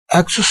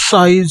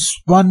Exercise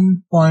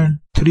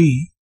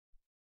 1.3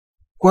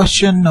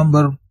 Question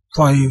number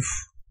 5।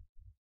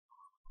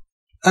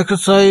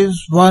 Exercise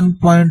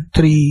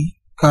 1.3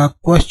 का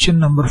question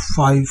number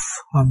 5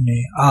 हमने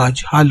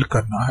आज हल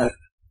करना है।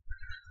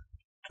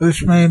 तो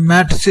इसमें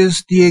मैट्रिसेस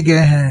दिए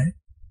गए हैं।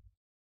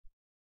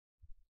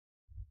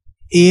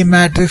 ए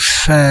मैट्रिक्स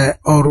है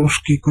और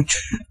उसकी कुछ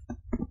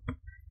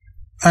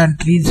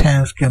एंट्रीज हैं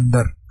उसके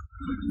अंदर।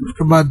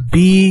 उसके बाद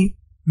बी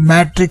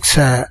मैट्रिक्स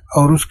है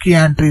और उसकी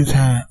एंट्रीज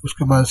हैं।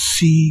 उसके बाद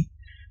सी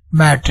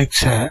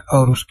मैट्रिक्स है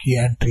और उसकी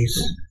एंट्रीज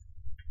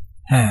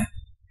हैं।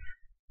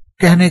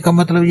 कहने का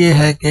मतलब ये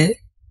है कि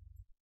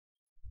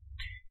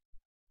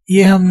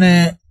ये हमने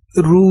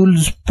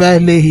रूल्स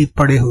पहले ही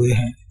पढ़े हुए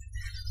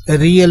हैं।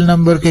 रियल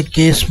नंबर के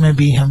केस में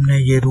भी हमने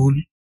ये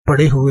रूल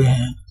पढ़े हुए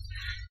हैं।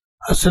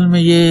 असल में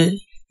ये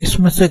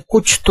इसमें से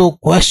कुछ तो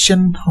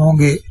क्वेश्चन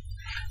होंगे,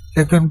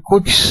 लेकिन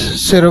कुछ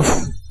सिर्फ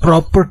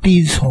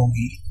प्रॉपर्टीज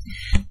होंगी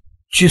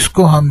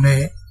जिसको हमने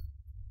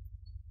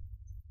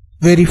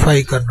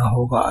वेरीफाई करना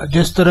होगा।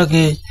 जिस तरह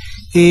के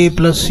a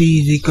plus C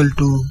is equal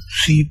to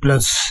C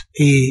plus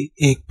ए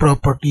एक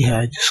प्रॉपर्टी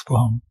है जिसको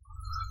हम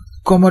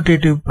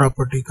कम्यूटेटिव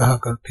प्रॉपर्टी कहा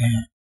करते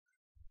हैं।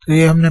 तो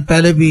ये हमने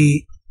पहले भी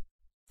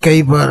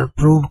कई बार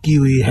प्रूव की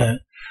हुई है।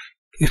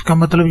 इसका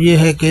मतलब ये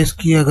है कि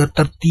इसकी अगर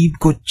तरतीब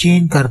को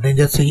चेंज कर दें,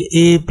 जैसे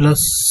ये a प्लस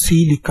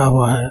सी लिखा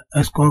हुआ है,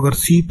 इसको अगर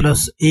c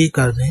प्लस ए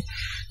कर दें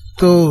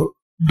तो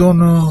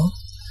दोनों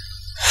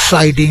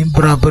साइडें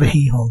बराबर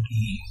ही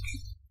होंगी।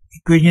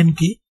 इक्वेशन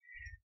की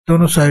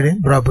दोनों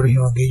साइडें बराबर ही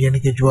होंगी, यानी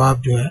कि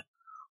जवाब जो है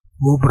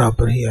वो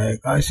बराबर ही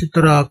आएगा। इसी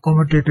तरह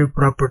कम्यूटेटिव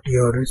प्रॉपर्टी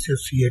और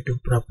एसोसिएटिव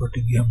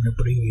प्रॉपर्टी भी हमने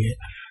पढ़ी हुई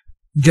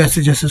है।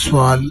 जैसे जैसे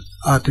सवाल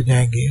आते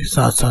जाएंगे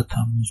साथ साथ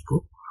हम उसको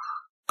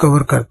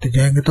कवर करते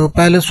जाएंगे। तो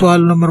पहले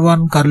सवाल नंबर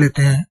 1 कर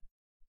लेते हैं।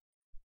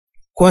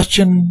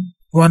 Question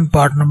 1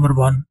 part number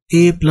 1,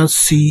 a plus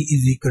C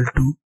is equal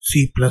to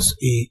C plus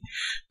ए।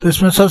 तो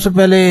इसमें सबसे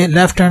पहले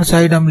लेफ्ट हैंड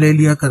साइड हम ले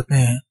लिया करते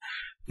हैं।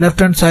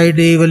 लेफ्ट हैंड साइड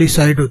ए वाली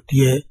साइड होती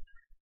है,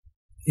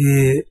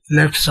 ये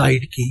लेफ्ट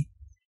साइड की,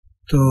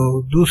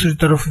 तो दूसरी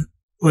तरफ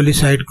वाली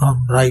साइड को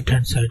हम राइट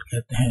हैंड साइड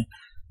कहते हैं।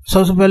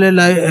 सबसे पहले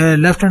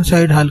लेफ्ट हैंड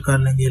साइड हल कर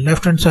लेंगे।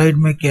 लेफ्ट हैंड साइड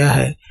में क्या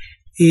है,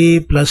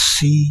 a प्लस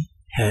सी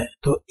है,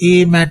 तो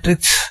a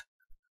मैट्रिक्स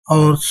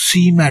और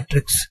c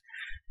मैट्रिक्स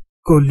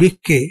को लिख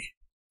के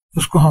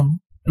उसको हम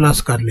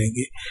प्लस कर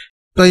लेंगे।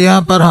 तो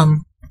यहाँ पर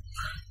हम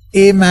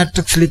a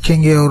मैट्रिक्स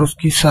लिखेंगे और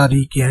उसकी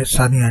सारी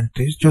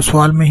एंट्रीज जो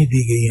सवाल में ही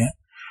दी गई है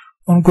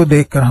उनको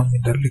देखकर हम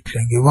इधर लिख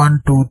लेंगे। 1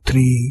 2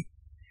 3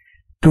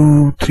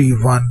 2 3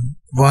 1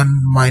 1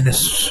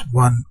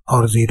 -1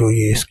 और 0,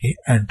 ये इसकी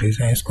एंट्रीज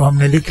हैं। इसको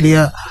हमने लिख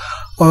लिया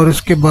और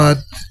उसके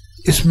बाद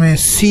इसमें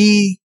c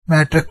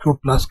मैट्रिक्स को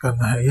प्लस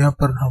करना है। यहाँ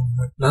पर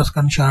हमने प्लस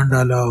का निशान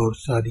डाला और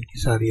सारी की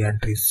सारी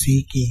एंट्री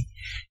c की,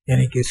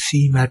 यानी कि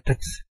c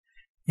मैट्रिक्स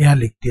यहाँ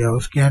लिख दिया।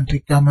 उसकी एंट्री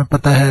का हमें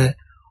पता है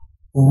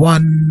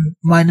 1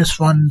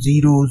 -1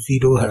 0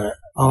 0 है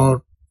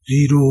और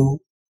 0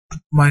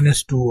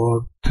 -2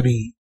 और 3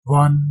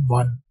 1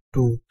 1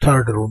 2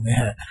 थर्ड रो में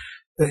है।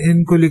 तो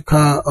इनको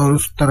लिखा और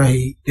उस तरह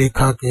ही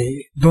देखा कि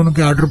दोनों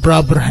के ऑर्डर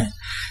बराबर हैं।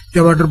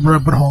 जब ऑर्डर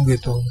बराबर होंगे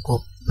तो उनको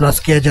प्लस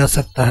किया जा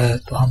सकता है,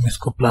 तो हम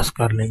इसको प्लस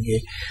कर लेंगे।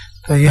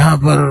 तो यहाँ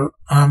पर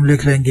हम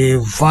लिख लेंगे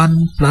 1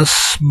 प्लस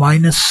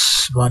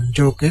 -1,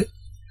 जो कि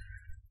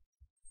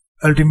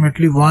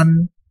अल्टीमेटली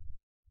 1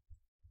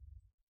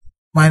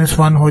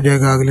 -1 हो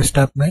जाएगा अगले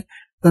स्टेप में।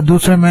 तो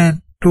दूसरे में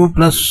 2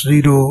 प्लस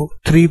 0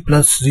 3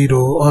 प्लस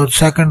 0 और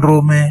सेकंड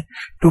रो में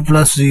 2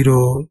 प्लस 0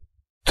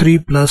 3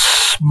 प्लस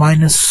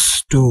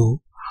 -2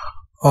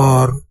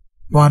 और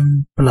 1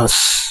 प्लस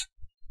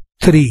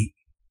 3।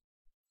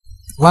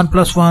 1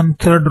 प्लस 1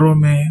 थर्ड रो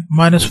में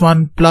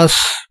 -1 प्लस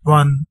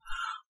 1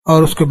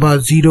 और उसके बाद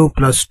 0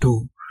 प्लस 2।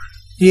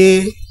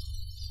 ये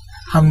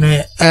हमने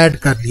ऐड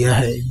कर लिया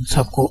है इन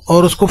सबको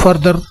और उसको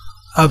फर्दर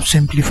अब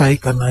सिंप्लीफाई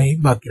करना ही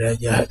बाकी रह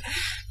गया है।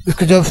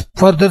 इसको जब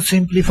फर्दर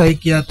सिंप्लीफाई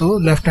किया तो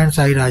लेफ्ट हैंड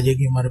साइड आ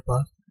जाएगी हमारे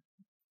पास।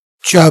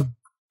 जब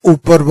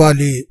ऊपर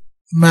वाली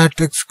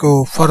मैट्रिक्स को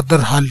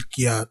फर्दर हल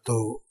किया तो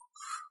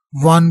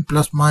 1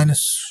 प्लस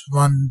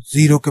 -1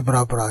 0 के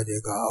बराबर आ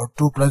जाएगा और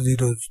 2 प्लस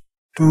 0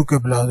 2 के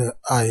बराबर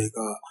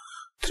आएगा।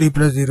 3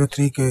 प्लस 0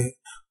 3 के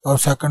और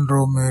सेकंड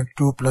रो में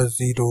 2 प्लस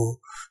 0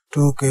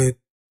 2 के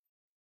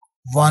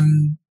 1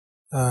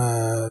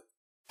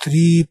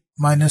 3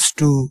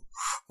 -2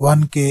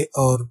 1 के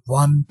और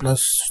 1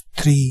 प्लस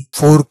 3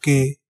 4 के।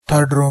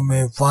 थर्ड रो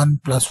में 1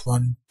 प्लस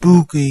 1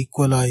 2 के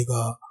इक्वल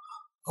आएगा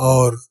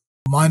और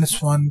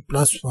 -1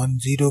 प्लस 1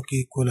 0 के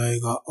इक्वल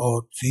आएगा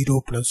और 0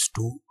 प्लस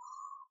 2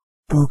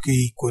 2 के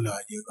इक्वल आ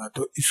जाएगा।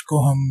 तो इसको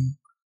हम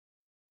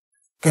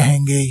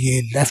कहेंगे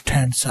ये लेफ्ट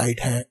हैंड साइड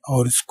है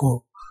और इसको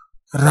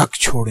रख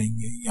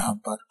छोड़ेंगे यहाँ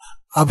पर।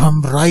 अब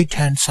हम राइट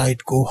हैंड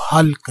साइड को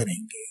हल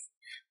करेंगे।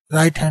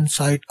 राइट हैंड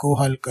साइड को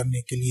हल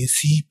करने के लिए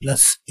c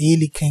प्लस ए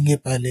लिखेंगे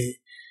पहले।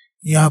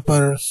 यहाँ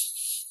पर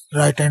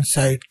राइट हैंड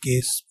साइड के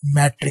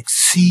मैट्रिक्स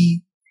c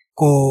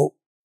को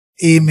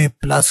a में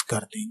प्लस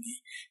कर देंगे।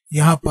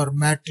 यहाँ पर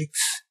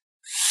मैट्रिक्स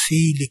c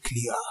लिख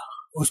लिया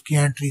उसकी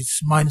एंट्रीज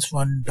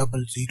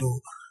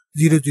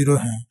 -10000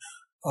 हैं,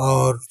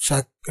 और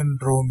सेकंड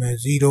रो में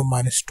 0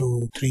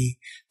 -2 3,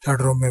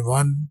 थर्ड रो में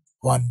 1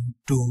 1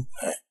 2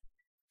 है।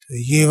 तो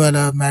ये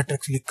वाला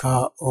मैट्रिक्स लिखा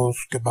और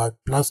उसके बाद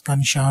प्लस का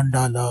निशान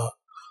डाला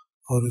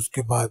और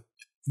उसके बाद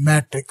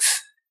मैट्रिक्स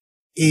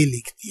ए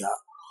लिख दिया,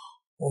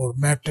 और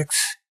मैट्रिक्स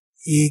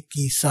ए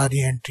की सारी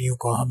एंट्रियों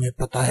को हमें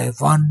पता है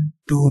 1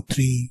 2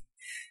 3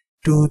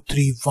 2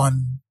 3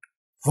 1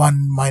 1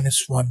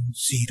 -1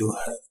 0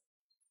 है।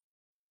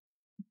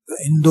 तो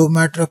इन दो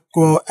मैट्रिक्स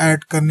को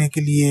ऐड करने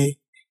के लिए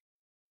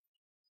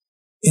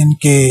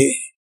इनके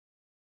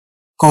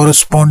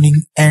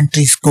कॉरस्पॉन्डिंग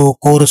एंट्रीज को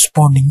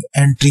कॉरस्पॉन्डिंग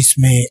एंट्रीज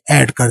में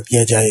ऐड कर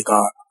दिया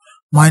जाएगा।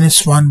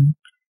 -1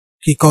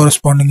 की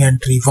कॉरस्पॉन्डिंग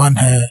एंट्री 1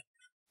 है,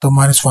 तो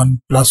 -1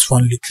 +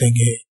 1 लिख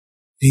लेंगे,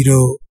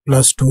 0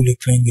 + 2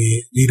 लिख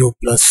लेंगे, 0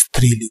 +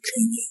 3 लिख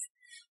लेंगे,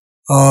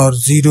 और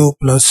 0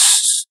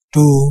 +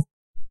 2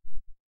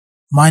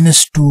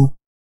 -2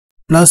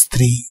 +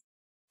 3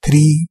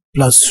 3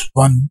 +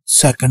 1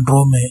 सेकंड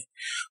रो में,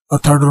 और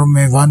थर्ड रो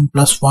में 1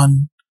 +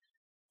 1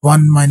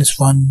 1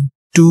 -1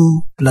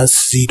 2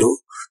 + 0।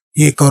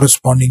 ये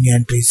कॉरस्पॉन्डिंग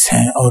एंट्रीज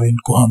हैं और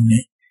इनको हमने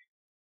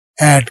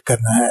ऐड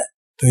करना है।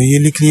 तो ये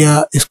लिख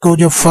लिया। इसको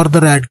जब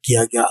फर्दर ऐड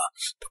किया गया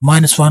तो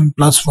 -1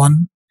 +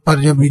 1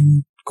 पर जब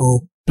इनको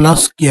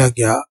प्लस किया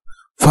गया,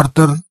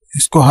 फर्दर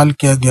इसको हल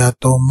किया गया,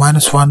 तो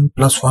 -1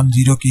 + 1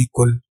 0 के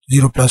इक्वल,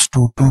 0 +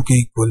 2 2 के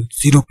इक्वल,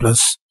 0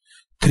 +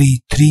 3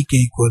 3 के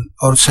इक्वल,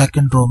 और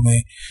सेकंड रो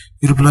में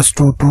 0 +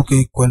 2 2 के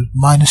इक्वल,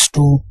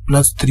 -2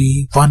 +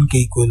 3 1 के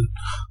इक्वल,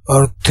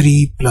 और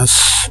 3 +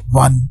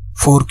 1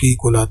 4 के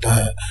इक्वल आता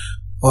है,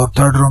 और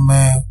थर्ड रो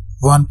में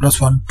 1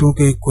 + 1 2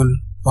 के इक्वल,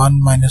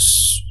 1 -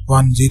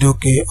 1 0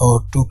 के,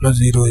 और 2 +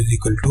 0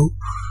 =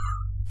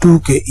 2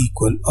 के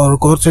इक्वल। और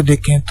गौर से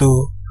देखें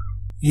तो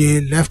ये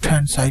लेफ्ट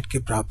हैंड साइड के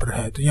बराबर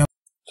है।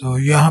 तो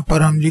यहाँ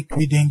पर हम लिख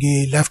भी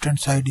देंगे left hand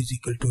side =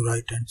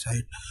 right hand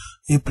side,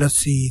 a +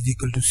 c =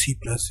 c +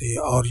 a,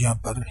 और यहाँ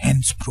पर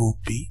हेंस प्रूफ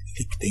भी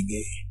लिख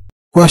देंगे।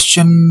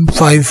 Question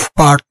 5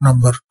 part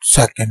number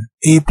 2,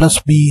 a +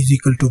 b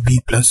 = b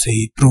 +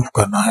 a prove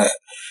करना है।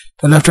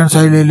 तो लेफ्ट हैंड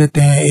साइड ले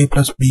लेते हैं, a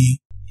 + b,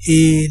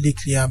 a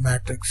लिख लिया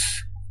मैट्रिक्स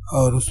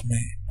और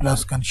उसमें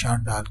प्लस का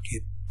निशान डाल के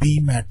b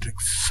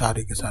मैट्रिक्स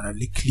सारे के सारा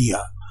लिख लिया।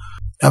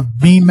 अब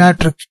b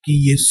मैट्रिक्स की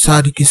ये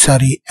सारी की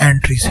सारी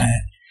एंट्रीज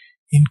हैं,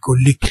 इनको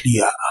लिख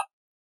लिया।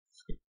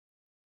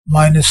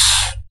 -1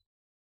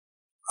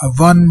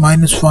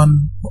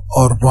 -1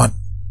 और 1,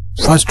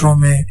 फर्स्ट रो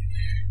में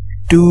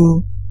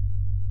 2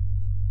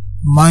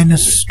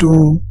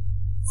 -2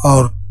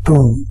 और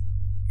 2,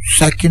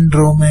 सेकंड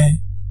रो में,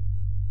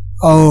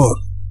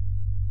 और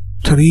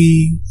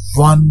 3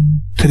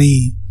 1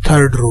 3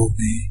 थर्ड रो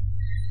में।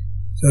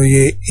 तो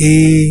ये a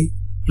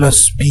 +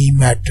 b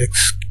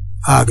मैट्रिक्स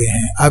आ गए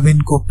हैं। अब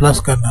इनको प्लस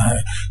करना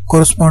है,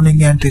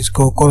 कोरस्पॉन्डिंग एंट्रीज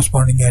को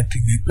कोरस्पॉन्डिंग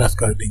एंट्री में प्लस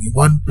कर देंगे।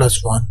 1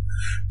 + 1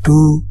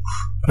 2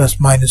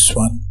 +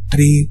 -1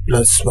 3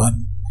 +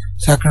 1,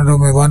 सेकंड रो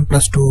में 1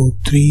 + 2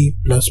 3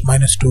 +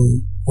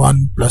 -2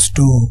 1 +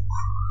 2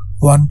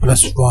 1 +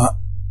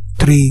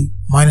 3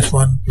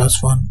 -1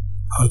 + 1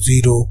 और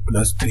 0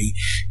 + 3।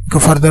 इनको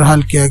फर्दर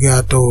हल किया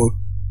गया तो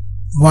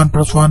 1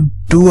 + 1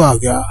 2 आ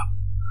गया,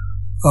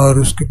 और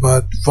उसके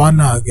बाद 1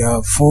 आ गया,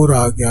 4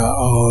 आ गया,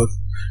 और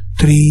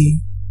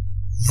 3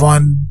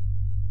 1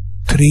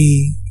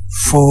 3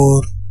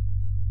 4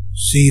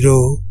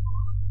 0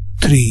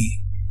 3।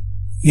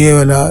 ये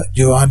वाला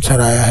जो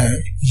आंसर आया है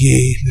ये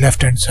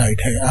लेफ्ट हैंड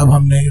साइड है। अब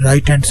हमने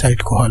राइट हैंड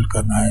साइड को हल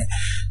करना है।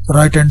 तो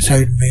राइट हैंड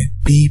साइड में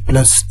b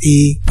 +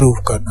 a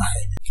प्रूव करना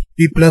है। b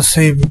 +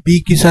 a, b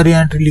की सारी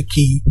एंट्री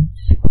लिखी,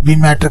 b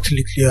मैट्रिक्स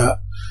लिख लिया,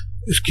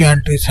 उसकी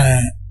एंट्रीज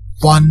हैं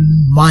 1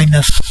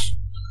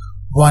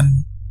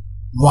 -1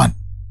 1,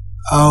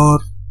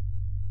 और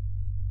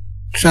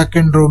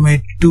सेकंड रो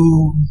में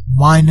 2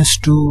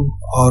 -2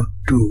 और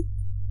 2,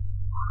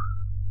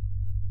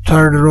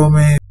 थर्ड रो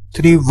में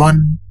 3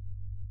 1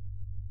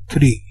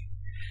 3।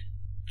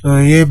 तो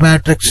ये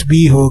मैट्रिक्स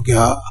B हो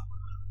गया,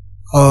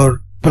 और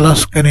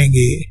प्लस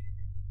करेंगे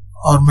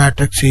और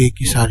मैट्रिक्स A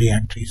की सारी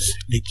एंट्रीज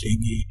लिख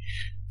लेंगे।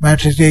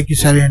 मैट्रिक्स A की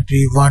सारी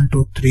एंट्री 1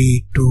 2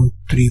 3 2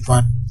 3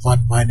 1 1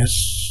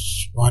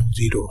 -1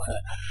 0 है।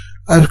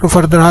 अब इसको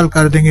फर्दर हल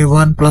कर देंगे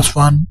 1 +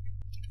 1।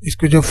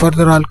 इसको जब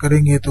फर्दर हल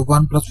करेंगे तो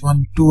 1 +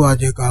 1 2 आ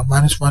जाएगा,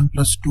 -1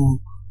 + 2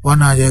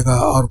 1 आ जाएगा,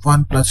 और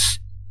 1 +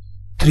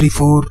 3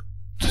 4,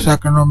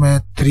 सेकंड रो में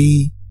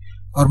 3,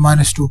 और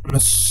 -2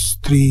 +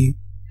 3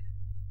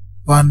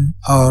 1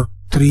 और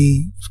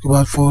 3, उसके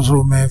बाद फोर्थ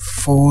रो में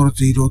 4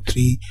 0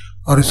 3।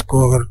 और इसको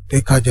अगर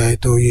देखा जाए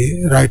तो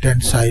ये राइट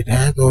हैंड साइड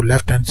है, तो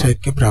लेफ्ट हैंड साइड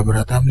के बराबर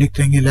आता है। हम लिख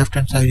देंगे left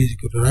hand side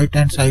 = right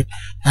hand side,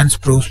 hence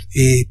proof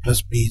a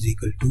 + b =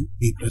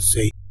 b +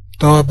 a।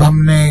 तो अब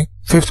हमने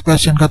 5th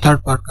क्वेश्चन का थर्ड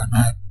पार्ट करना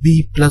है, b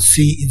 +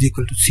 c =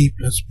 c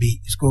 + b,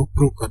 इसको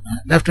प्रूव करना है।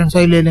 लेफ्ट हैंड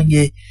साइड ले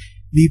लेंगे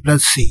b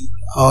 + c,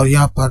 और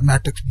यहाँ पर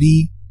मैट्रिक्स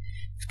b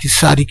की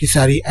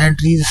सारी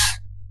एंट्रीज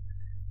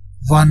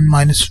 1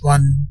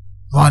 -1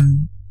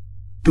 1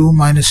 2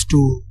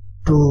 -2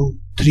 2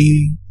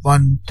 3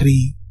 1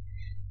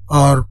 3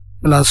 और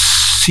प्लस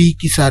सी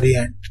की सारी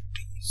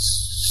एंट्रीज,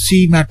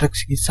 सी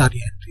मैट्रिक्स की सारी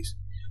एंट्रीज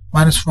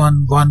 -1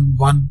 1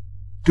 1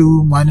 2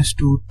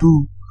 -2 2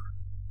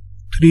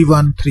 3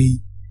 1 3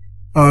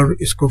 और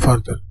इसको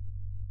फर्दर।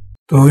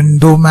 तो इन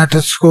दो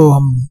मैट्रिक्स को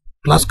हम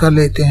प्लस कर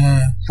लेते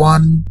हैं,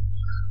 1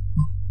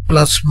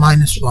 प्लस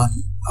 -1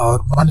 और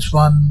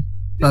 -1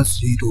 plus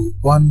 0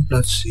 1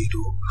 plus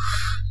 0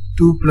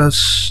 2 plus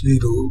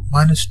 0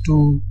 -2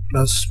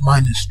 plus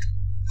 -2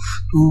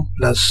 2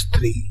 plus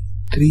 3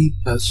 3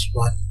 plus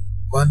 1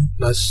 1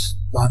 plus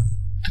 1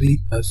 3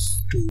 plus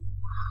 2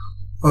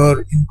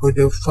 और इनको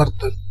जो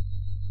फर्दर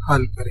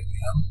हल करेंगे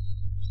हम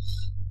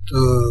तो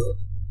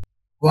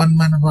 1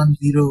 - 1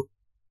 0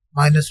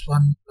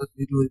 -1 प्लस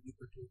 0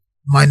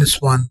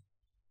 -1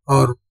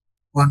 और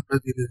 1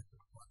 प्लस 0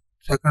 1।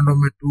 सेकंड रो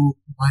में 2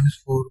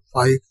 -4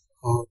 5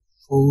 और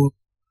 4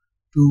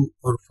 2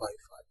 और 5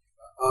 आ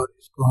जाएगा और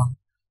इसको हम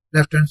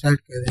लेफ्ट हैंड साइड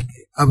कह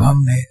देंगे। अब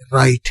हमने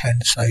राइट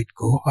हैंड साइड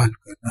को हल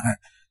करना है।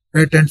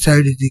 Right hand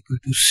side is equal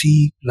to C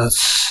plus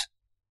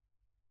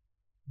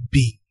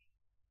B.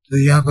 तो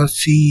यहाँ पर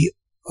सी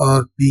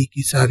और बी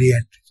की सारी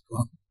एंट्रीज को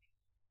हम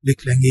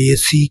लिख लेंगे। ये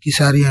सी की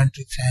सारी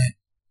एंट्रीज हैं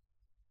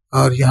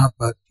और यहाँ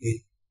पर ये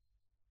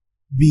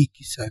बी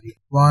की सारी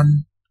 1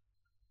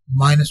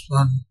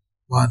 -1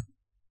 1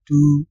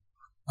 2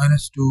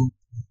 -2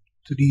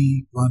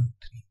 3 1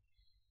 3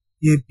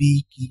 ये बी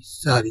की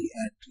सारी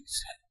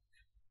एंट्रीज है।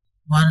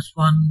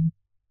 -1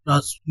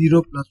 plus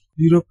 0 plus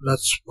 0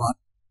 plus 1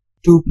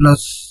 2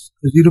 plus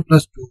 0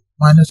 plus 2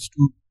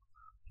 -2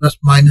 plus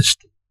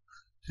 -2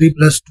 3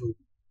 plus 2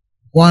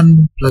 1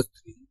 plus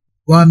 3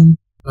 1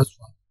 plus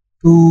 1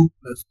 2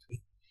 plus 3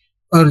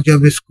 और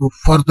जब इसको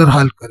फर्दर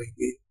हल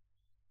करेंगे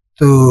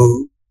तो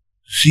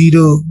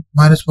 0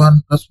 -1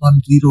 प्लस 1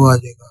 0 आ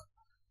जाएगा,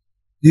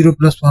 0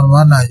 प्लस 1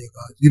 1 आ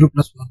जाएगा, 0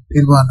 प्लस 1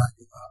 फिर 1 आ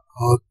जाएगा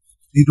और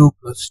 0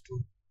 प्लस 2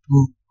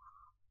 2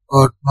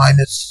 और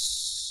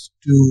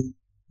 -2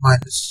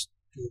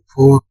 -2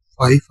 4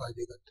 5 आ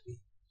जाएगा, 3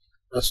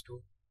 प्लस 2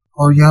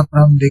 और यहाँ पर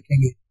हम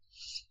देखेंगे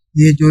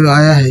ये जो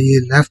आया है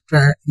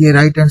ये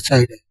राइट हैंड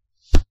साइड है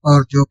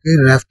और जो कि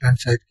लेफ्ट हैंड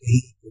साइड के ही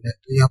इक्वल है।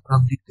 तो यहाँ पर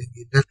हम लिख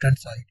देंगे left hand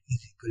side is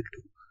equal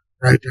to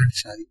right hand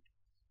side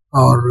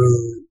और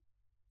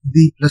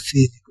b plus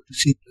C is equal to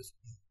C plus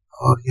B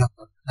और यहाँ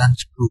पर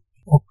हैंड्स प्रूफ।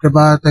 उसके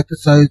बाद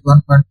एक्सरसाइज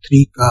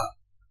 1.3 का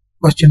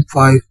क्वेश्चन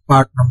 5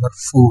 पार्ट नंबर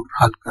 4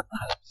 हल करना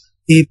है।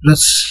 a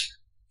plus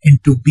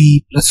into B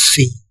plus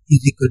C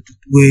is equal to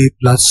 2a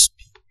plus b।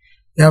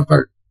 यहाँ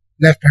पर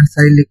लेफ्ट हैंड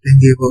साइड लिख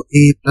देंगे वो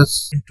a plus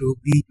into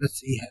B plus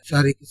सी है।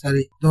 सारी की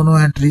सारी दोनों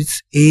एंट्रीज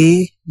a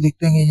लिख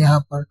देंगे यहाँ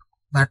पर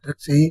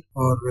मैट्रिक्स a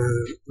और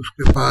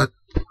उसके बाद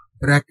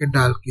ब्रैकेट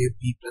डाल के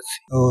b प्लस सी।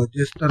 और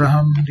जिस तरह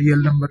हम रियल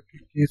नंबर के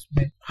केस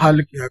में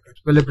हल किया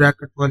करते पहले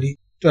ब्रैकेट वाली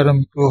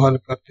टर्म को हल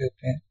करते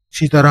हैं,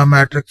 इसी तरह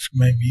मैट्रिक्स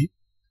में भी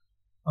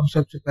हम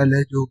सबसे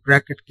पहले जो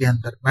ब्रैकेट के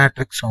अंदर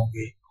मैट्रिक्स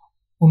होंगे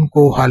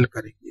उनको हल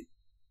करेंगे।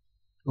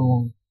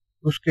 तो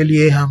उसके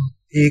लिए हम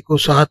a को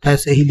साथ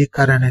ऐसे ही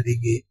लिखा रहने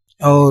देंगे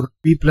और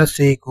b प्लस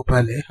a को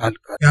पहले हल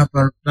कर, यहाँ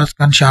पर प्लस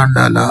का निशान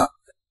डाला,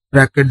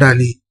 ब्रैकेट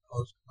डाली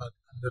और उसके बाद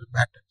अंदर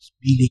मैट्रिक्स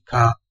b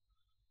लिखा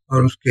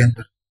और उसके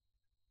अंदर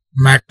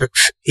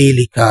मैट्रिक्स a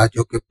लिखा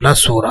जो कि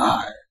प्लस हो रहा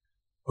है।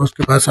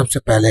 उसके बाद सबसे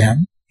पहले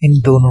हम इन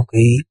दोनों के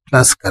ही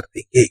प्लस कर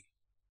देंगे।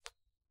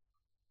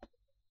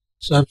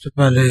 सबसे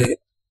पहले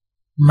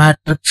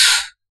मैट्रिक्स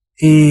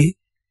a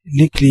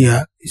लिख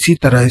लिया, इसी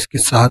तरह इसके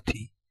साथ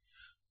ही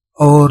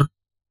और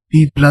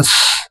b प्लस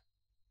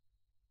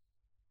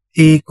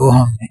a को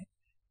हमने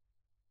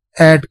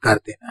ऐड कर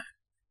देना है।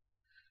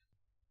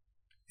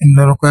 इन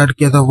दोनों को ऐड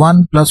किया था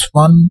 1 plus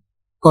 1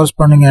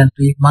 corresponding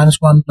entry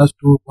 -1 plus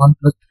 2 1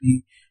 plus 3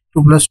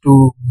 2 plus 2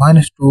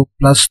 -2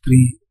 plus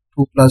 3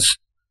 2 plus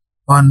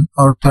 1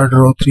 और थर्ड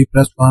रो 3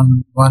 प्लस 1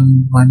 1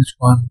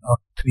 -1 और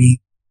 3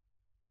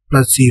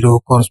 प्लस 0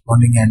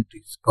 कॉरस्पॉन्डिंग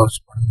एंट्रीज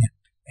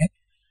में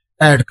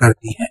ऐड कर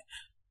दी है।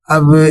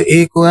 अब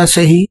a को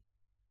ऐसे ही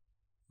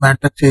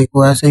मैट्रिक्स a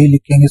को ऐसे ही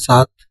लिखेंगे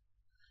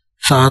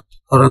साथ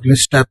और अगले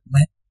स्टेप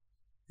में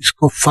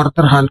इसको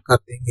फर्दर हल कर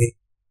देंगे।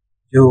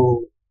 जो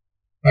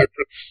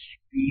मैट्रिक्स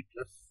b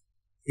प्लस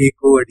a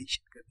को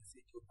एडिशन करने से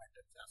जो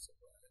मैट्रिक्स आ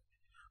सकता है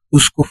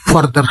उसको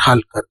फर्दर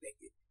हल कर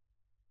देंगे।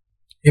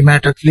 ये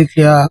मैट्रिक्स लिख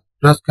लिया,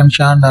 प्लस का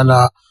निशान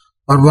डाला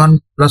और 1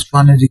 प्लस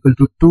 1 इज इक्वल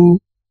टू 2।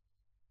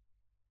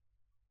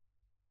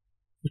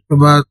 उसके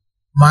बाद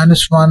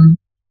 -1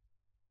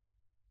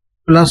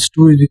 प्लस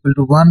 2 इज इक्वल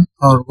टू 1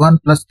 और 1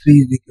 प्लस 3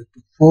 इज इक्वल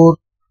टू 4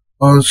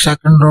 और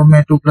सेकंड रो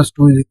में 2 plus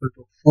 2 is equal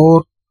to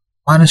 4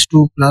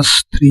 -2 plus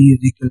 3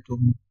 is equal to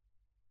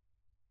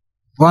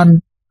 1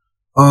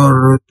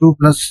 और 2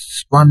 plus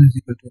 1 is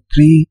equal to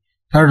 3।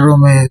 Third row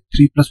में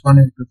 3 plus 1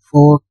 is equal to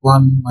 4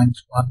 1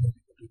 minus 1 is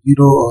equal to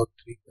 0 और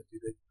 3 plus 0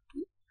 is equal to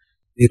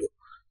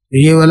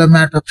 0। ये वाला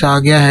matrix आ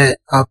गया है।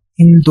 अब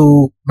इन दो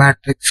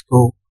मैट्रिक्स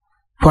को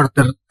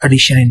फर्दर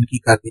एडिशन इनकी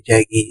कर दी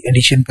जाएगी।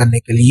 एडिशन करने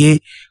के लिए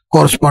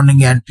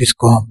कॉरस्पॉन्डिंग एंट्रीज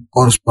को हम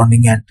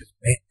कॉरस्पॉन्डिंग एंट्रीज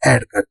में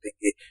ऐड कर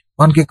देंगे।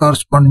 1 के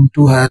कॉरस्पॉन्डिंग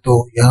 2 है तो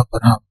यहाँ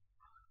पर हम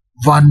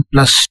 1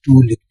 प्लस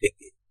 2 लिख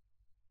देंगे,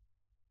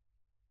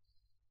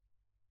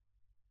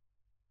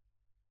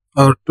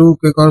 और 2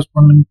 के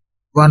कॉरस्पॉन्डिंग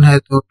 1 है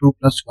तो 2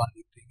 प्लस 1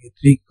 लिख देंगे,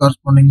 3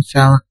 कॉरस्पॉन्डिंग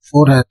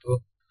 4 है तो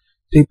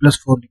 3 प्लस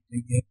 4 लिख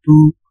देंगे,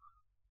 2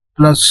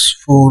 प्लस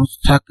 4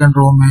 सेकंड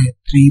रो में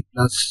 3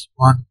 प्लस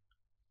 1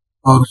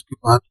 और उसके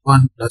बाद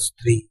 1 प्लस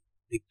 3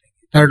 लिख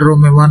देंगे, थर्ड रो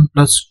में 1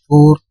 प्लस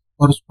 4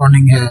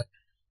 कॉरस्पॉन्डिंग है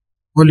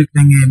वो लिख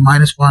देंगे,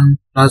 -1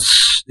 प्लस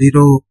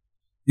 0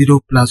 0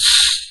 प्लस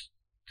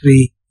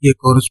 3 ये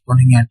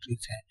कॉरस्पॉन्डिंग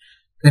एंट्रीज हैं,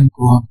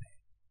 इनको हमने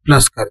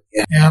प्लस कर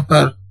दिया। यहाँ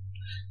पर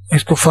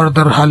इसको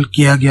फर्दर हल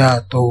किया गया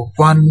तो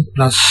 1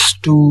 प्लस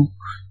 2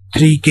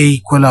 3 के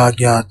इक्वल आ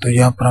गया, तो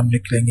यहाँ पर हम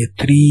लिख लेंगे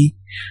 3,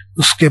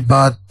 उसके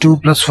बाद 2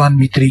 प्लस 1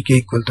 भी 3 के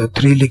इक्वल तो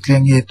 3 लिख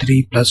लेंगे,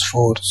 3 प्लस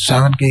 4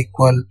 7 के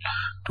इक्वल,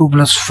 2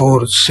 प्लस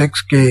 4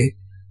 6 के,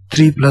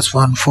 3 प्लस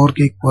 1 4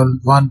 के इक्वल,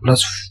 1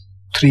 प्लस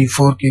 3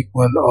 4 के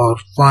इक्वल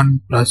और 1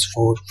 प्लस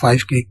 4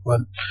 5 के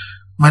इक्वल,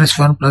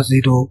 -1 प्लस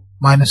 0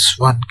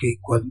 -1 के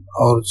इक्वल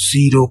और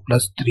 0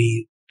 प्लस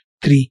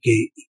 3 के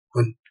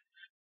इक्वल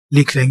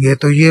लिख लेंगे।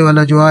 तो ये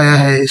वाला जो आया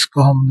है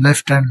इसको हम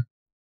लेफ्ट हैंड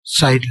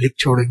साइड लिख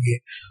छोड़ेंगे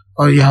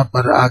और यहाँ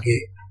पर आगे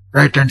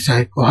राइट हैंड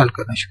साइड को हल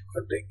करना शुरू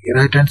कर देंगे।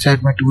 राइट हैंड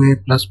साइड में 2a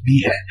प्लस b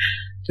है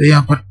तो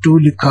यहाँ पर 2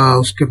 लिखा,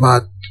 उसके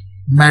बाद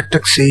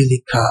मैट्रिक्स A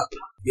लिखा,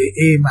 ये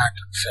A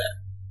मैट्रिक्स है,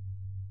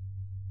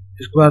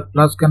 इसके बाद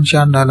प्लस का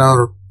निशान डाला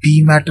और B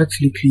मैट्रिक्स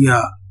लिख लिया।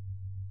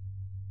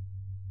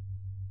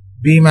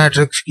 B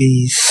मैट्रिक्स की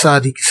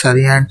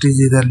सारी एंट्रीज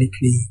इधर लिख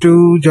ली। 2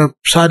 जब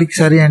सारी की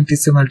सारी एंट्रीज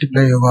से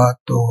मल्टीप्लाई होगा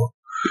तो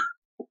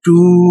 2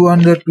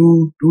 under 2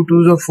 2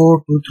 2 is 4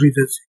 2 3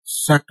 is 6,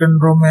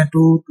 second row में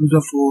 2 2 is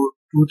 4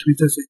 2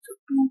 3 is 6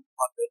 2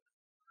 1,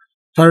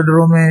 थर्ड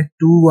रो में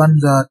 2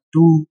 1 are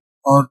 2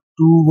 और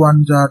 2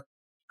 1 are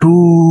 2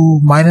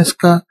 माइनस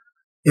का,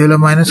 ये वाला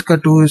माइनस का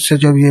 2, इससे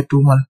जब ये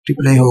 2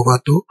 मल्टीप्लाई होगा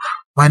तो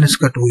माइनस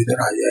का 2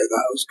 इधर आ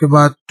जाएगा। उसके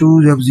बाद 2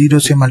 जब 0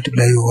 से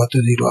मल्टीप्लाई होगा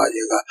तो 0 आ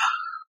जाएगा।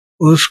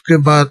 उसके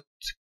बाद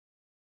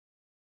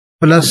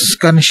प्लस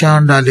का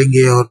निशान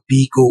डालेंगे और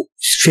b को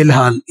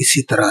फिलहाल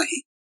इसी तरह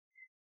ही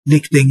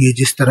लिख देंगे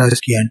जिस तरह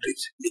इसकी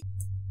एंट्रीज।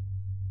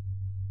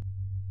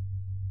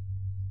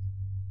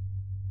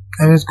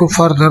 अब इसको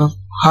फर्दर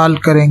हल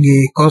करेंगे,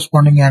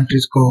 कॉरस्पॉन्डिंग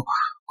एंट्रीज को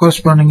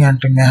कॉरस्पॉन्डिंग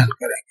एंट्री में हल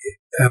करेंगे,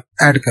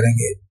 ऐड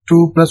करेंगे। 2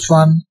 plus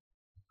 1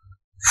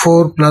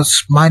 4 plus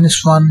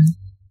 -1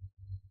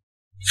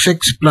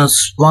 6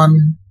 plus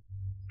 1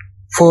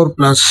 4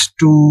 plus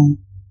 2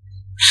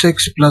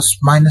 6 plus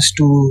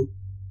 -2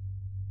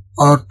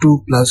 और 2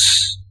 प्लस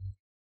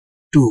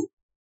 2।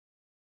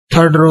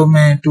 थर्ड रो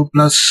में 2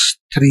 प्लस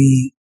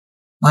 3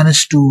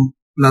 -2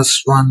 प्लस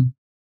 1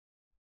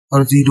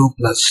 और 0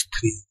 प्लस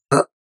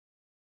 3।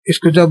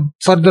 इसको जब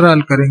फर्दर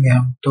हल करेंगे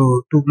हम तो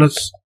 2 प्लस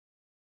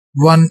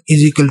 1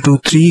 इज इक्वल टू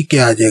 3 के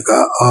आ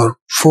जाएगा और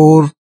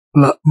 4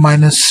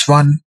 माइनस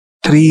 1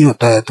 3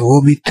 होता है तो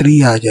वो भी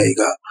 3 आ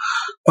जाएगा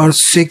और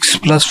 6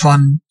 प्लस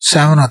 1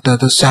 7 होता है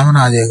तो 7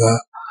 आ जाएगा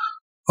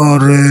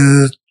और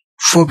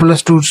 4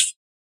 प्लस 2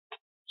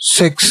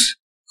 6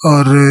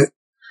 और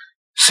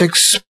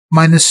 6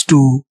 माइनस 2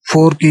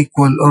 4 के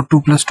इक्वल और 2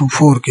 प्लस 2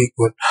 4 के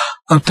इक्वल।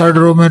 अब थर्ड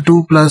रो में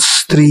 2 प्लस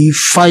 3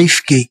 5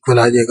 के इक्वल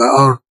आ जाएगा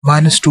और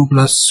 -2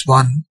 प्लस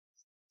 1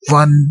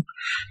 1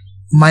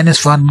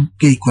 -1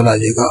 के इक्वल आ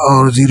जाएगा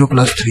और 0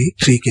 प्लस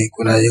 3 के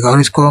इक्वल आ जाएगा। और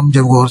इसको हम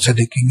जब गौर से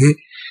देखेंगे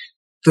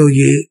तो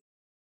ये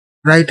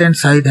राइट हैंड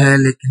साइड है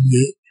लेकिन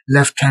ये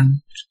लेफ्ट हैंड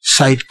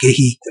साइड के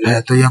ही इक्वल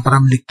है, तो यहाँ पर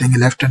हम लिख देंगे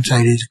left hand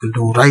side is equal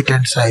to right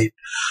hand side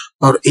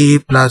और a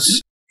plus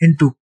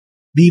into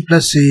b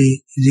plus a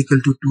is equal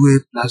to 2a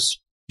plus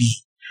b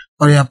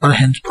और यहाँ पर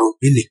हेंस प्रूफ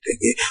भी लिख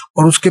देंगे।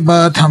 और उसके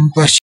बाद हम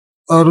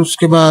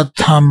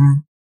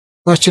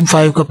क्वेश्चन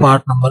 5 का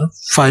पार्ट नंबर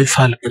 5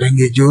 हल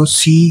करेंगे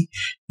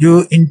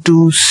जो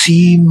into c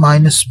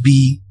minus b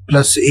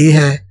plus a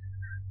है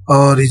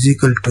और is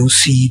equal to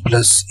c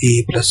plus a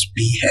plus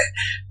b है।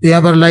 तो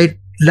यहाँ पर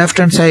लेफ्ट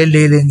हैंड साइड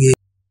ले लेंगे,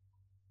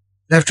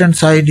 left hand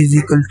side is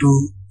equal two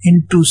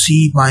into c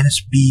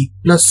minus b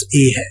plus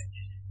a है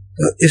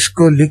तो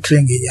इसको लिख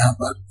लेंगे यहाँ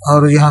पर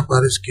और यहाँ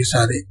पर इसके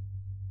सारे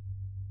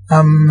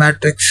हम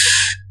मैट्रिक्स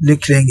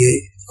लिख लेंगे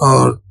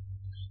और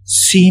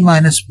c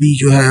माइनस b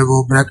जो है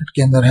वो ब्रैकेट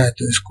के अंदर है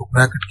तो इसको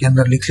ब्रैकेट के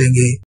अंदर लिख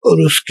लेंगे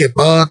और उसके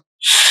बाद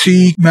c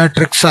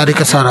मैट्रिक्स सारे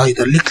का सारा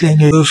इधर लिख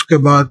लेंगे। तो उसके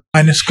बाद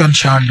माइनस का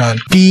निशान डाल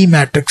b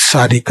मैट्रिक्स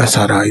सारे का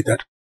सारा इधर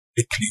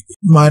लिख लेंगे,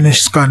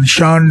 माइनस का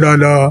निशान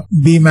डाला,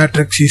 b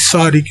मैट्रिक्स की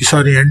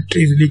सारी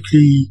एंट्रीज लिख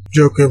ली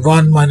जो कि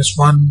 1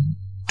 -1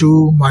 2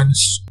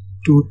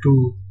 -2 2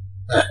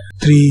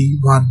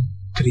 3 1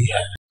 3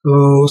 है।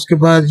 तो उसके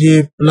बाद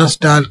ये प्लस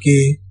डाल के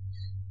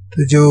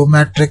तो जो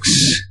मैट्रिक्स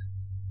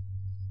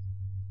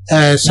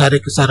है सारे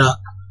का सारा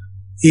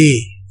A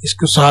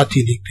इसको साथ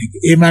ही लिख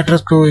देंगे, A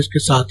मैट्रिक्स को इसके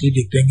साथ ही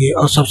लिख देंगे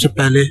और सबसे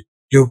पहले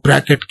जो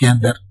ब्रैकेट के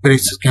अंदर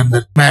ब्रेसेस के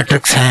अंदर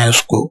मैट्रिक्स हैं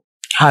उसको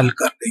हल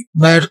कर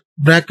देंगे।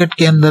 ब्रैकेट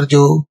के अंदर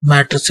जो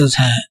मैट्रिसेस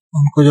हैं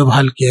उनको जब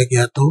हल किया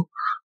गया तो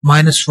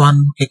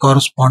 -1 के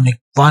कॉरस्पॉन्डिंग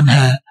 1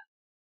 है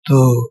तो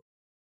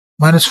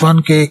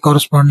 -1 के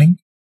कॉरस्पॉन्डिंग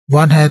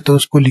 1 है तो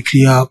उसको लिख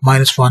लिया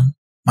 -1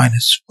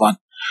 -1,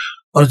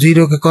 और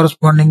 0 के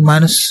कॉरस्पॉन्डिंग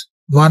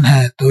 -1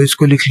 है तो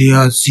इसको लिख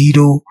लिया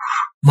 0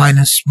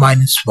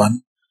 -1।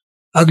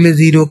 अगले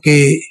 0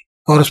 के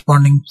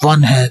कॉरस्पॉन्डिंग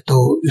 1 है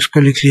तो इसको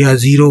लिख लिया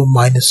 0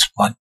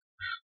 -1।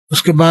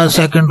 उसके बाद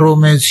सेकंड रो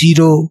में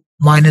 0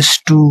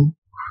 -2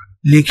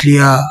 लिख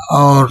लिया,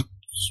 और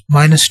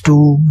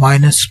 -2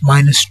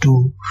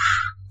 -2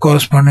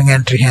 कॉरस्पॉन्डिंग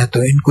एंट्री है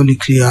तो इनको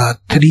लिख लिया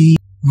 3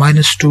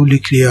 -2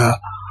 लिख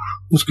लिया।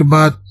 उसके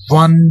बाद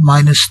 1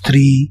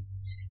 -3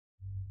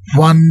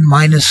 1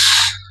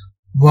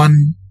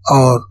 -1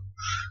 और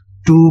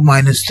 2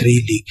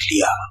 -3 लिख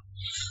लिया,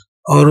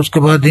 और उसके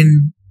बाद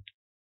इन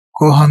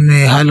को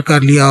हमने हल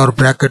कर लिया और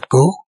ब्रैकेट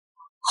को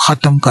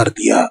खत्म कर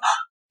दिया।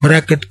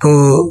 ब्रैकेट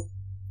को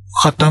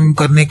खत्म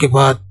करने के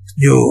बाद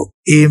जो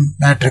ए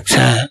मैट्रिक्स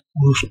है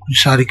उसकी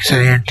सारी की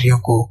सारी एंट्रियों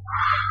को,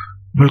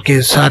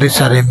 बल्कि सारे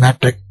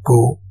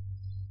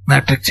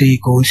मैट्रिक्स ई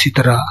को इसी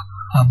तरह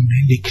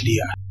हमने लिख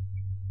लिया।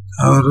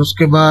 और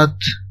उसके बाद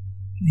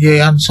ये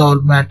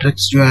अनसॉल्व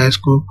मैट्रिक्स जो है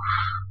इसको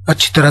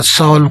अच्छी तरह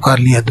सॉल्व कर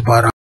लिया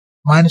दोबारा।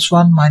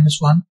 -1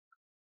 -1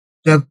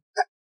 जब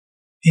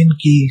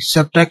इनकी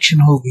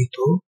सब्ट्रैक्शन होगी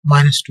तो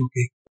 -2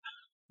 के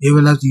ये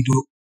वाला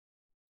 0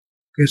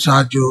 के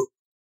साथ जो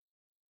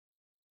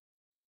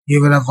ये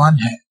वाला 1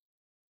 है,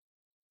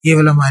 ये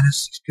वाला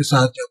माइनस इसके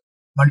साथ जब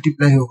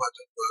मल्टीप्लाई होगा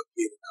तो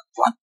ये वाला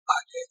 1 आ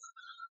जाएगा।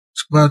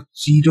 उसके बाद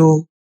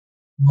 0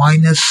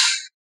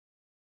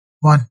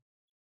 -1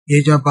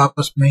 ये जब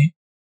आपस में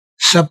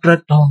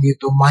सब्ट्रैक्ट होंगे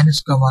तो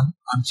माइनस का 1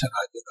 आंसर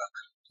आ जाएगा,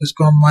 तो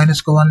इसको हम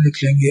माइनस का 1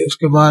 लिख लेंगे।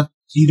 उसके बाद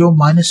 0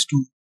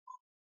 -2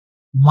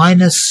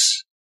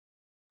 माइनस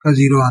का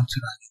 0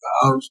 आंसर आ जाएगा,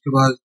 और उसके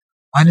बाद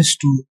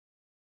 -2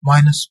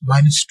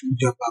 -2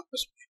 जब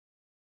आपस में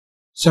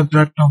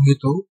सब्ट्रैक्ट होंगे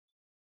तो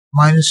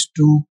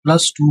 -2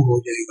 + 2 हो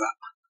जाएगा,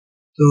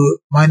 तो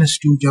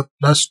 -2 जब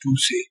 +2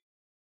 से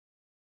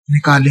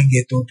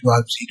निकालेंगे तो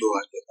जवाब 0 आ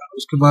जाएगा।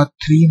 उसके बाद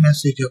 3 में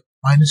से जब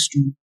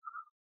 -2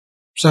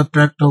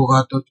 सब्ट्रैक्ट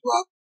होगा तो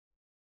जवाब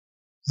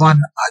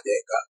 1 आ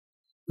जाएगा।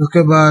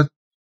 उसके बाद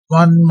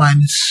 1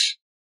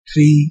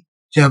 -3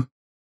 जब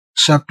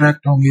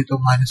सब्ट्रैक्ट होंगे तो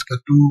माइनस का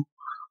 2,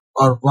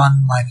 और 1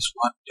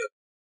 -1 जब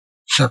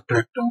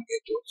सब्ट्रैक्ट होंगे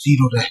तो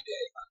 0 रह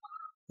जाएगा।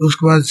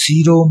 उसके बाद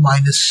 0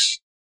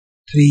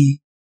 -3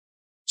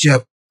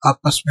 जब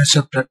आपस में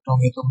सब्ट्रैक्ट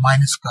होंगे तो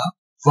माइनस का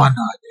 1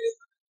 आ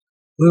जाएगा।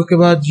 उसके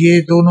बाद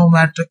ये दोनों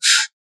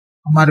मैट्रिक्स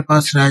हमारे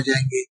पास रह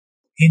जाएंगे,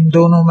 इन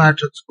दोनों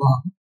मैट्रिक्स को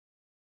हम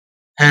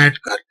ऐड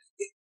कर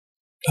लेंगे।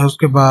 और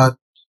उसके बाद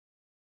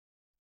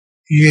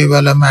ये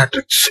वाला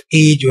मैट्रिक्स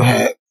ए जो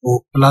है वो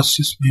प्लस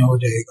इसमें हो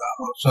जाएगा,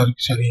 और सारी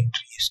की सारी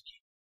एंट्री इसकी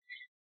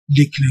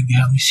लिख लेंगे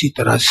हम इसी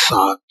तरह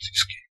साथ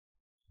इसके।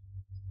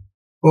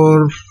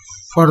 और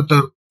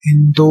फर्दर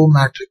इन दो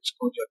मैट्रिक्स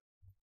को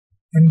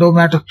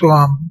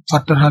हम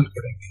फर्दर हल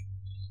करेंगे,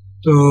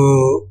 तो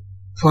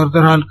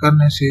फर्दर हल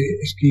करने से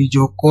इसकी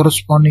जो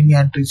कोरस्पॉन्डिंग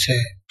एंट्रीज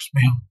है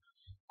उसमें हम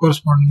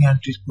कोरस्पॉन्डिंग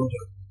एंट्रीज को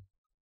जब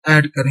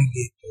ऐड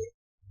करेंगे तो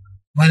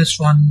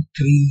 -1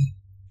 3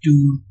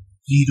 2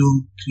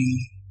 0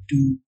 3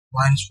 2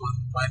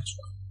 -1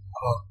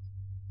 और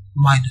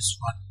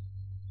 -1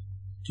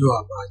 जो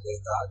अब आ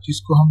जाएगा,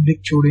 जिसको हम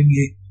लिख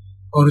छोड़ेंगे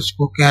और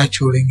इसको क्या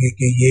छोड़ेंगे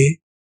कि ये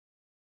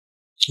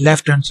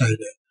लेफ्ट हैंड साइड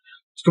है।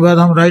 उसके बाद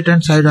हम राइट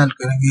हैंड साइड हल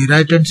करेंगे।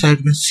 राइट हैंड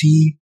साइड में C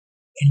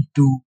 ×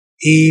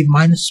 A -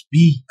 B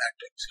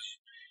मैट्रिक्स है,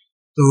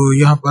 तो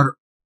यहाँ पर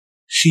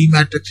C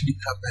मैट्रिक्स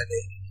लिखा पहले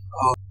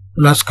और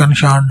प्लस का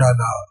निशान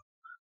डाला,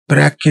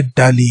 ब्रैकेट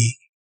डाली,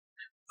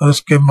 और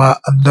उसके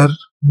अंदर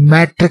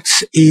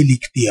मैट्रिक्स A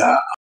लिख दिया,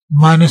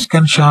 माइनस का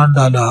निशान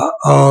डाला,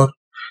 और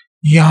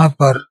यहाँ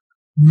पर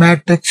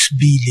मैट्रिक्स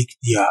B लिख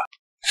दिया,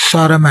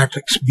 सारा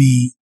मैट्रिक्स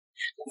B,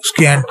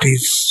 उसकी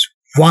एंट्रीज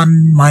 1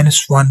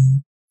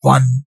 -1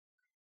 1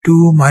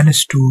 2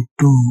 -2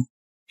 2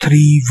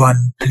 3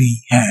 1 3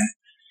 है।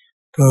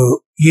 तो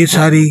ये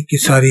सारी की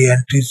सारी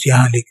एंट्रीज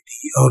यहाँ लिख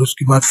दी, और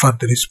उसके बाद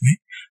फर्दर इसमें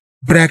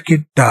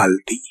ब्रैकेट डाल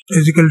दी,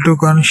 इक्वल टू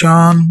का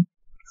निशान,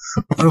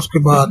 और उसके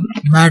बाद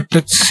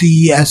मैट्रिक्स C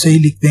ऐसे ही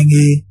लिख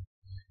देंगे।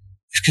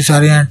 इसकी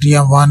सारी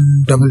एंट्रियां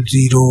 1 0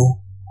 0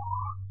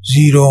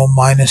 0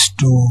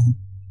 -2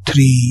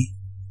 3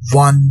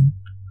 1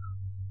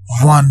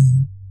 1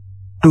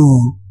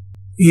 2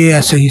 ये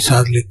ऐसे ही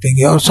साथ लिख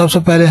देंगे। और सबसे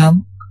पहले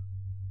हम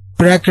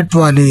ब्रैकेट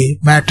वाले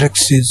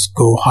मैट्रिक्सेस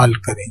को हल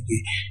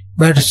करेंगे।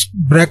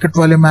 ब्रैकेट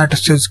वाले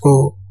मैट्रिक्सेस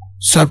को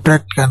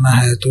सब्ट्रैक्ट करना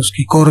है तो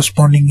उसकी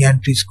कोरस्पॉन्डिंग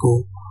एंट्रीज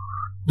को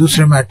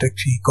दूसरे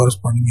मैट्रिक्स की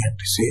कोरस्पॉन्डिंग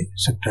एंट्री से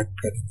सब्ट्रैक्ट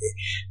करेंगे।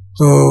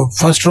 तो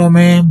फर्स्ट रो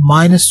में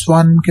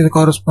 -1 के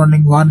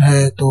कोरस्पॉन्डिंग 1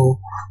 है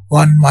तो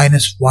 1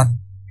 -1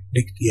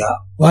 लिख दिया,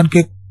 1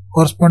 के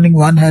कोरस्पॉन्डिंग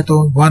 1 है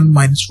तो 1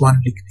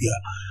 -1 लिख दिया,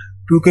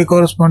 2 के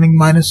कोरस्पॉन्डिंग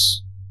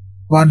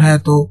 -1 है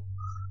तो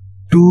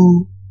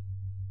 2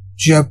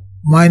 जब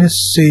माइनस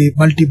से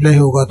मल्टीप्लाई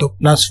होगा तो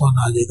 +1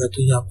 आ जाएगा,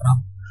 तो यहाँ पर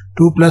हम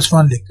 2 +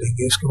 1 लिख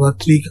देंगे। उसके बाद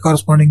 3 के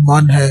कॉरस्पॉन्डिंग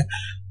 1 है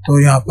तो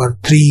यहाँ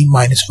पर 3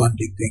 -1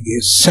 लिख देंगे।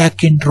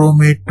 सेकंड रो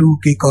में 2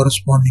 के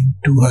कॉरस्पॉन्डिंग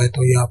 2 है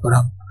तो यहाँ पर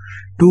हम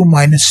 2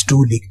 माइनस 2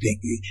 लिख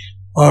देंगे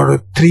और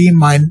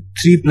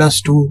 3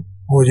 प्लस 2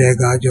 हो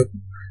जाएगा जब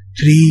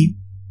 3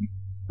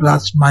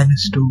 प्लस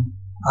माइनस 2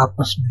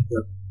 आपस में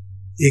जब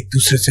एक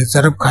दूसरे से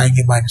ज़रब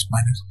खाएंगे माइनस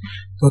माइनस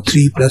तो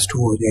 3 प्लस 2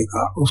 हो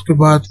जाएगा। उसके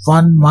बाद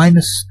 1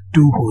 माइनस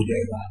 2 हो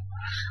जाएगा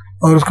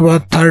और उसके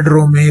बाद थर्ड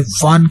रो में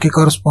 1 के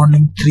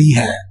कॉरस्पॉन्डिंग 3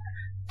 है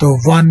तो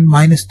 1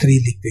 माइनस 3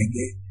 लिख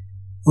देंगे।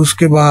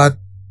 उसके बाद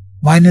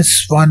माइनस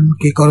 1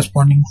 के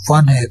कॉरस्पॉन्डिंग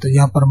 1 है तो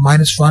यहाँ पर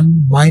 -1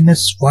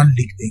 माइनस 1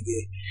 लिख देंगे।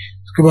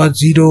 उसके बाद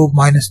 0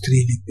 माइनस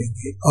 3 लिख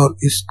देंगे और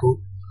इसको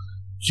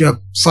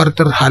जब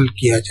फर्दर हल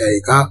किया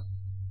जाएगा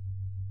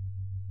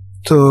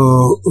तो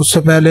उससे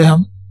पहले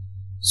हम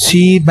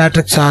सी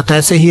मैट्रिक्स साथ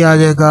ऐसे ही आ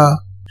जाएगा।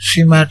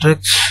 सी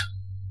मैट्रिक्स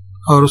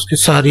और उसकी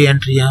सारी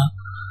एंट्रियां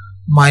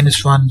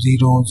 -1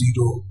 0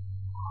 0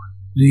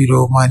 0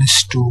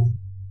 -2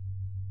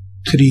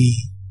 3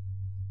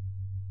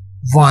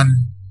 1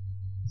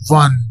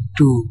 1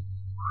 2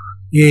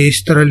 ये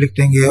इस तरह लिख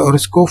देंगे और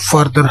इसको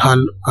फर्दर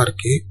हल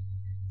करके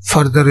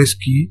फर्दर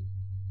इसकी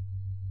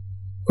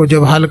को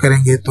जब हल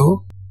करेंगे तो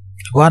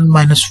 1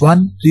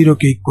 -1 0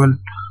 के इक्वल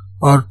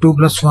और 2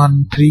 + 1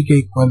 3 के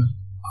इक्वल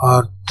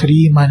और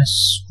 3 -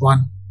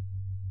 1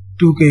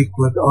 2 के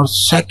इक्वल और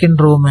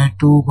सेकंड रो में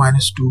 2 -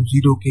 2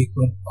 0 के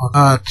इक्वल और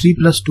 3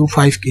 + 2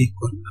 5 के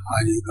इक्वल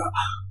आ जाएगा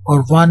और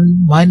 1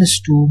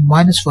 - 2 -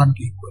 1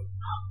 के इक्वल।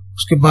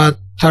 उसके बाद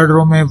थर्ड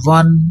रो में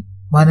 1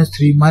 -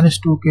 3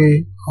 - 2 के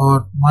और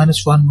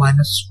 -1 -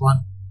 1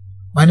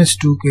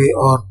 -2 के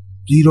और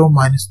 0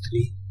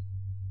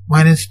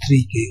 -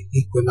 3 के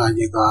इक्वल आ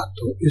जाएगा।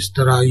 तो इस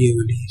तरह ये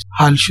वाली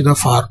हलशुदा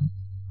फॉर्म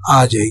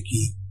आ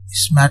जाएगी।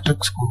 इस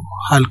मैट्रिक्स को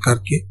हल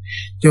करके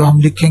जब हम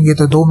लिखेंगे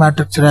तो 2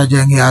 मैट्रिक्स रह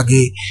जाएंगे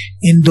आगे।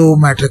 इन 2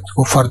 मैट्रिक्स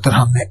को फर्दर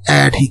हमने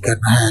ऐड ही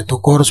करना है तो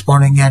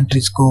कोरस्पॉन्डिंग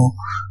एंट्रीज को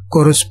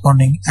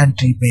कोरस्पॉन्डिंग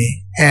एंट्री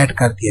में ऐड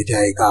कर दिया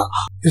जाएगा।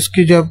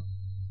 इसकी जब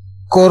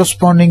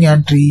कोरस्पॉन्डिंग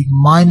एंट्री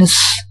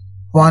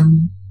 -1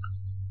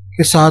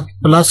 के साथ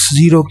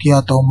 +0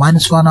 किया तो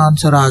 -1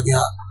 आंसर आ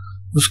गया।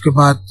 उसके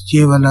बाद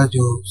ये वाला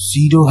जो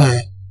 0 है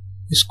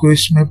इसको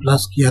इसमें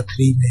प्लस किया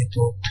 3 में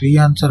तो 3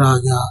 आंसर आ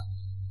गया।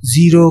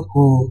 0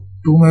 को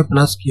 2 में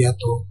प्लस किया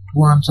तो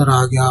 2 आंसर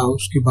आ गया।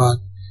 उसके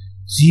बाद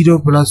 0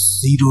 +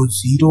 0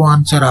 0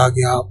 आंसर आ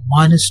गया।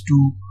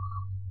 -2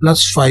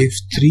 + 5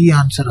 3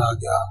 आंसर आ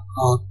गया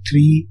और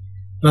 3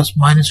 +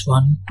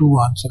 -1 2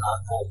 आंसर आ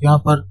गया। यहाँ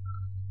पर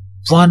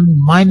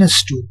 1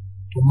 - 2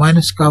 तो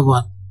माइनस का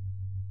 1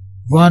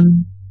 1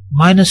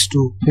 -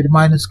 2 फिर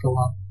माइनस का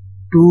 1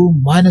 2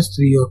 -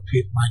 3 और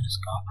फिर माइनस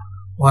का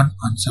 1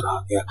 आंसर आ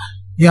गया।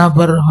 यहाँ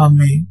पर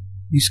हमने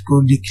इसको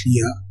लिख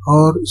लिया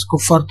और इसको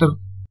फर्दर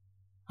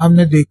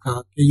हमने देखा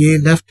कि ये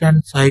लेफ्ट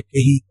हैंड साइड के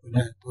ही इक्वल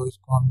है तो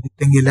इसको हम लिख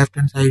देंगे left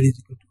hand side is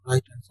equal to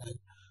right hand side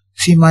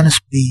c -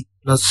 b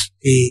 +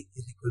 a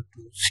is equal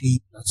to c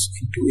 +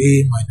 a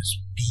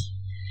 - b।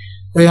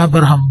 तो यहाँ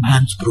पर हम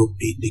हैंस प्रूफ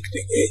भी लिख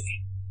देंगे।